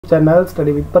Channel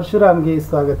study with ಪರಶುರಾಮ್ಗೆ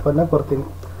ಸ್ವಾಗತವನ್ನು ಕೊಡ್ತೀನಿ.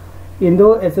 ಇಂದು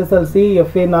SSLC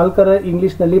FA 4ರ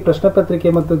ಇಂಗ್ಲಿಷ್ನಲ್ಲಿ ಪ್ರಶ್ನೆ ಪತ್ರಿಕೆ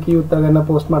ಮತ್ತು ಕೀ ಉತ್ತರಗಳನ್ನು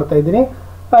ಪೋಸ್ಟ್ ಮಾಡ್ತಾ ಇದ್ದೀನಿ.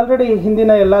 ಆಲ್ರೆಡಿ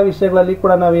ಹಿಂದಿನ ಎಲ್ಲ ವಿಷಯಗಳಲ್ಲಿ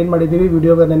ಕೂಡ ನಾವೇನು ಮಾಡಿದ್ದೀವಿ,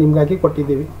 ವಿಡಿಯೋಗಳನ್ನು ನಿಮಗಾಗಿ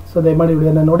ಕೊಟ್ಟಿದ್ದೀವಿ. ಸೊ ದಯಮಾಡಿ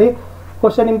ವಿಡಿಯೋನ ನೋಡಿ.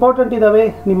 ಕ್ವಶನ್ ಇಂಪಾರ್ಟೆಂಟ್ ಇದ್ದಾವೆ.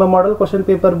 ನಿಮ್ಮ ಮಾಡೆಲ್ ಕ್ವಶನ್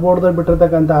ಪೇಪರ್ ಬೋರ್ಡ್ದಲ್ಲಿ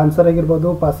ಬಿಟ್ಟಿರ್ತಕ್ಕಂಥ ಆನ್ಸರ್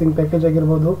ಆಗಿರ್ಬೋದು, ಪಾಸಿಂಗ್ ಪ್ಯಾಕೇಜ್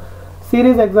ಆಗಿರ್ಬೋದು,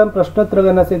 ಸೀರೀಸ್ ಎಕ್ಸಾಮ್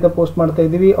ಪ್ರಶ್ನೋತ್ತರಗಳನ್ನು ಸಹಿತ ಪೋಸ್ಟ್ ಮಾಡ್ತಾ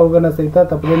ಇದ್ದೀವಿ. ಅವುಗಳನ್ನು ಸಹಿತ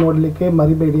ತಪ್ಪದೆ ನೋಡಲಿಕ್ಕೆ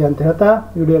ಮರಿಬೇಡಿ ಅಂತ ಹೇಳ್ತಾ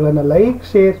ವಿಡಿಯೋಗಳನ್ನು ಲೈಕ್,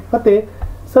 ಶೇರ್ ಮತ್ತು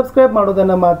ಸಬ್ಸ್ಕ್ರೈಬ್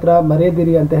ಮಾಡೋದನ್ನು ಮಾತ್ರ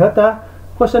ಮರೆಯದಿರಿ ಅಂತ ಹೇಳ್ತಾ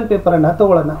ಕ್ವಶನ್ ಪೇಪರನ್ನು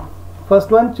ತಗೊಳ್ಳೋಣ.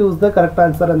 First one, choose the correct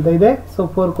answer ಅಂತ ಇದೆ. So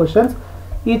 4 questions,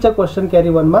 each a question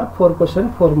carry 1 mark, 4 question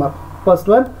 4 mark. First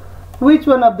one, which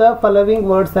one of the following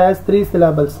words has 3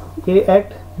 syllables? A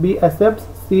act, B accepts,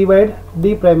 C wide,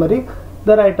 D primary.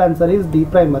 The right answer is D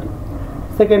primary.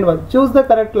 Second one, choose the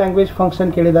correct language function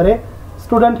ಕೇಳಿದ್ದಾರೆ.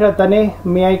 Student ಹೇಳ್ತಾನೆ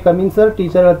may I coming sir,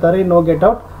 teacher ಹೇಳ್ತಾರೆ no get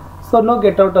out. So no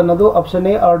get out ಅನ್ನೋದು option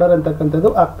A order ಅಂತಕ್ಕಂಥದ್ದು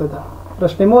ಆಗ್ತದೆ.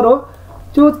 ಪ್ರಶ್ನೆ 3,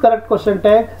 choose correct question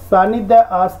tag. ಸಾನ್ನಿಧ್ಯ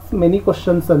asks many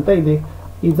questions ಅಂತ ಇದೆ.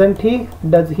 Isn't he,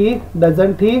 does he,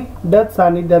 doesn't he, does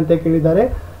ಸಾನ್ನಿಧ್ಯ ಅಂತ ಕೇಳಿದ್ದಾರೆ.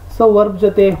 ಸೊ ವರ್ಬ್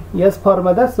ಜೊತೆ ಎಸ್ ಫಾರ್ಮ್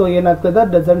ಅದ. ಸೊ ಏನಾಗ್ತದೆ,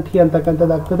 ಡಸಂಟ್ ಹಿ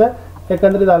ಅಂತಕ್ಕಂಥದ್ದು ಆಗ್ತದೆ,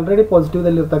 ಯಾಕಂದ್ರೆ ಇದು ಆಲ್ರೆಡಿ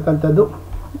ಪಾಸಿಟಿವ್ದಲ್ಲಿ ಇರ್ತಕ್ಕಂಥದ್ದು.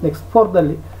 Next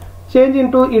 4ರಲ್ಲಿ change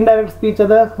in to indirect speech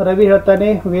ಅದ. ರವಿ ಹೇಳ್ತಾನೆ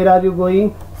ವೇರ್ ಆರ್ ಯು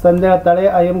ಗೋಯಿಂಗ್. ಸಂಧ್ಯಾ ಹೇಳ್ತಾಳೆ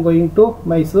I am going to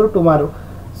Mysuru tomorrow.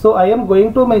 So I am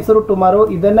going to Mysuru tomorrow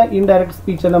ಇದನ್ನ ಇಂಡೈರೆಕ್ಟ್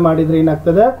ಸ್ಪೀಚ್ ಅನ್ನ ಮಾಡಿದ್ರೆ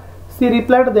ಏನಾಗ್ತದೆ, C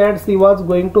replied that C was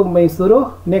going to Mysuru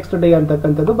next day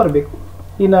ಅಂತಕ್ಕಂಥದ್ದು ಬರಬೇಕು.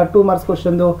 ಇನ್ನು 2 marks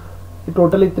ಕ್ವಶನ್ದು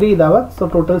ಟೋಟಲಿ 3 ಇದಾವೆ. ಸೊ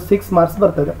ಟೋಟಲ್ 6 marks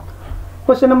ಬರ್ತದೆ.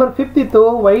 ಕ್ವಶನ್ ನಂಬರ್ 5 ಇತ್ತು,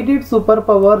 why did super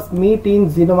powers meet in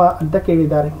Gennova ಅಂತ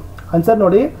ಕೇಳಿದ್ದಾರೆ. ಆನ್ಸರ್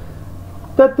ನೋಡಿ,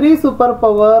 the 3 super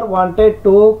power wanted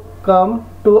to come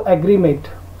to agreement,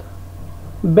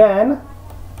 ban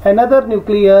another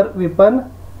nuclear weapon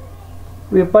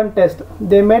test.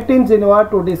 They met in Geneva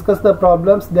to discuss the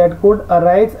problems that could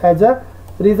arise as a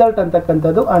result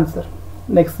ಅಂತಕ್ಕಂಥದ್ದು answer.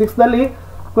 Next 6ದಲ್ಲಿ,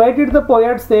 why did the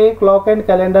poet say clock and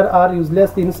calendar are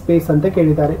useless in space ಅಂತ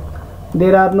ಕೇಳಿದ್ದಾರೆ.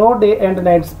 There are no day and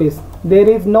night space. There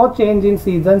is no change in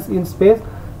seasons in space.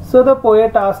 So the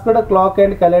poet asked clock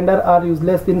and calendar are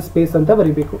useless in space ಅಂತ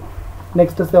ಬರೀಬೇಕು.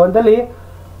 Next 7ದಲ್ಲಿ,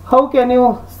 how can you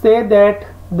say that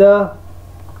the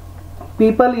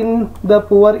people in the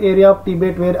poor area of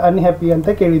Tibet were unhappy ಅಂತ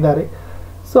ಕೇಳಿದ್ದಾರೆ.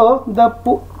 So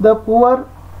the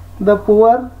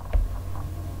poor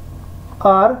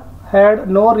are had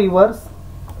no rivers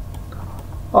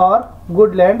or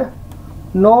good land,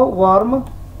 no warm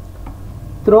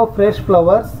through fresh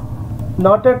flowers,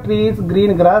 not a trees,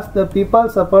 green grass. The people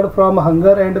suffered from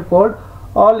hunger and cold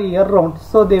all year round.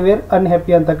 So they were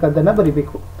unhappy ಅಂತಕ್ಕದ್ದನ್ನ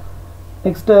ಬರೀಬೇಕು.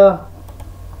 Next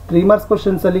 3 marks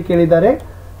questions ಅಲ್ಲಿ ಕೇಳಿದ್ದಾರೆ.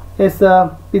 S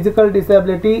physical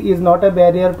disability is not A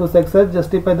barrier to success,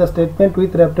 justify the statement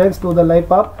with reference to the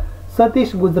life of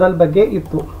Satish Gujral ಬಗ್ಗೆ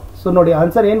ಇತ್ತು. So ನೋಡಿ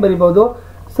answer ಏನು ಬರೀಬಹುದು,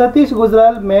 Satish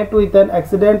Gujral met with an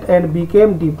accident and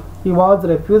became deep. He was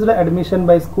refused admission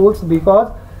by schools because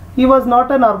he was not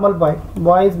a normal boy.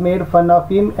 Boys made fun of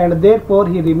him and therefore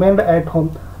he remained at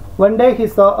home. One day he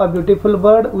saw a beautiful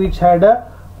bird which had a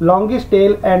longish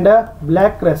tail and a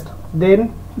black crest. Then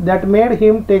that made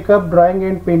him take up drawing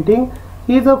and painting.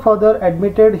 His father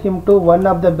admitted him to one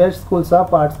of the best schools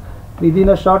of arts. Within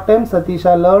a short time,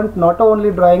 Satisha learned not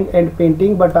only drawing and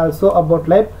painting but also about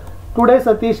life. Today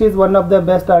Satish is one of the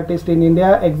best artists in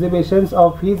India. Exhibitions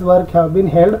of his work have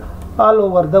been held all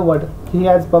over the world. He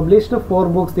has published 4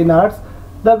 books in arts.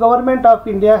 The government of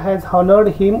India has honored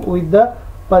him with the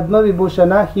Padma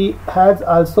Vibhushana. He has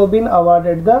also been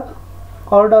awarded the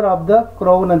order of the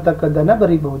crown ಅಂತಕ್ಕದ್ದನ್ನು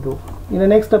ಬರೀಬಹುದು. ಇನ್ನು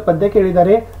next ಪದ್ಯ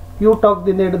ಕೇಳಿದ್ದಾರೆ. You talk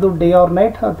ದಿಂದ ಹಿಡಿದು day or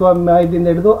night ಅಥವಾ ಮೈದಿಂದ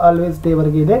ಹಿಡಿದು always day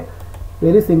ವರೆಗೆ ಇದೆ.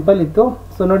 Very simple ಇತ್ತು.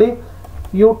 ಸೊ ನೋಡಿ,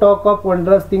 you talk of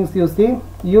ವಂಡರಸ್ things U C,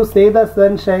 you say the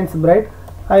sun shines bright,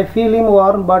 I feel him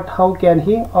warm but how can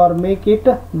he or make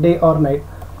it day or night,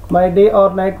 my day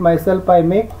or night my self I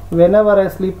make, when ever I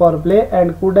sleep or play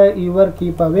and could I ಇವರ್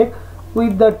keep awake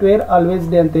with the ಟ್ವೇರ್ always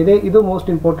day ಅಂತ ಇದೆ. ಇದು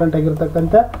most important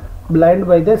ಆಗಿರ್ತಕ್ಕಂಥ blind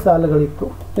by the ಸಾಲುಗಳಿತ್ತು.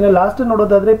 ಇನ್ನು last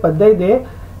ನೋಡೋದಾದ್ರೆ ಪದ್ಯ ಇದೆ.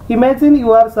 Imagine you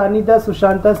are ಸಾನ್ನಿಧ್ಯ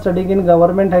Sushant studying in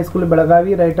government high school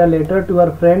Belagavi, write a letter to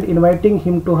your friend inviting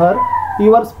him to her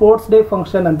your sports day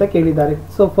function ಅಂತ ಕೇಳಿದ್ದಾರೆ.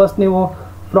 ಸೊ ಫಸ್ಟ್ ನೀವು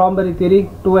ಫ್ರಾಮ್ ಬರೀತೀರಿ,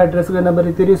 2 ಅಡ್ರೆಸ್ಗಳನ್ನ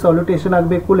ಬರೀತೀರಿ, ಸಾಲ್ಯುಟೇಷನ್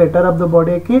ಆಗಬೇಕು, letter of the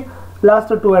body hockey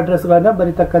last 2 ಅಡ್ರೆಸ್ಗಳನ್ನ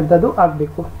ಬರೀತಕ್ಕಂಥದ್ದು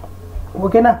ಆಗಬೇಕು.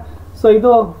 ಓಕೆನಾ? ಸೊ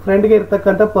ಇದು ಫ್ರೆಂಡ್ಗೆ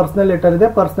ಇರ್ತಕ್ಕಂಥ personal letter ಇದೆ.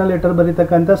 ಪರ್ಸನಲ್ ಲೆಟರ್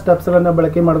ಬರೀತಕ್ಕಂಥ ಸ್ಟೆಪ್ಸ್ಗಳನ್ನ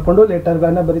ಬಳಕೆ ಮಾಡಿಕೊಂಡು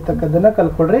ಲೆಟರ್ಗಳನ್ನ ಬರೀತಕ್ಕದ್ದನ್ನ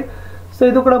ಕಲ್ಕೊಡ್ರಿ. ಸೊ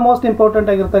ಇದು ಕೂಡ ಮೋಸ್ಟ್ ಇಂಪಾರ್ಟೆಂಟ್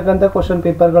ಆಗಿರ್ತಕ್ಕಂಥ ಕ್ವಶನ್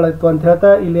ಪೇಪರ್ಗಳಿತ್ತು ಅಂತ ಹೇಳ್ತಾ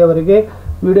ಇಲ್ಲಿಯವರೆಗೆ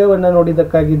ವಿಡಿಯೋವನ್ನು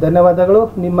ನೋಡಿದ್ದಕ್ಕಾಗಿ ಧನ್ಯವಾದಗಳು.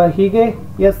 ನಿಮ್ಮ ಹೀಗೆ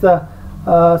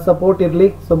ಸಪೋರ್ಟ್ ಇರಲಿ.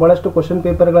 ಸೊ ಬಹಳಷ್ಟು ಕ್ವಶನ್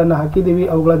ಪೇಪರ್ಗಳನ್ನು ಹಾಕಿದ್ದೀವಿ,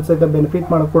 ಅವುಗಳನ್ನು ಸಹಿತ ಬೆನಿಫಿಟ್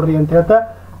ಮಾಡಿಕೊಡ್ರಿ ಅಂತ ಹೇಳ್ತಾ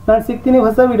ನಾನು ಸಿಗ್ತೀನಿ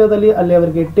ಹೊಸ ವಿಡಿಯೋದಲ್ಲಿ.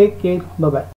 ಅಲ್ಲಿಯವರೆಗೆ ಟೇಕ್ ಕೇರ್,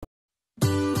 ಬಾಯ್.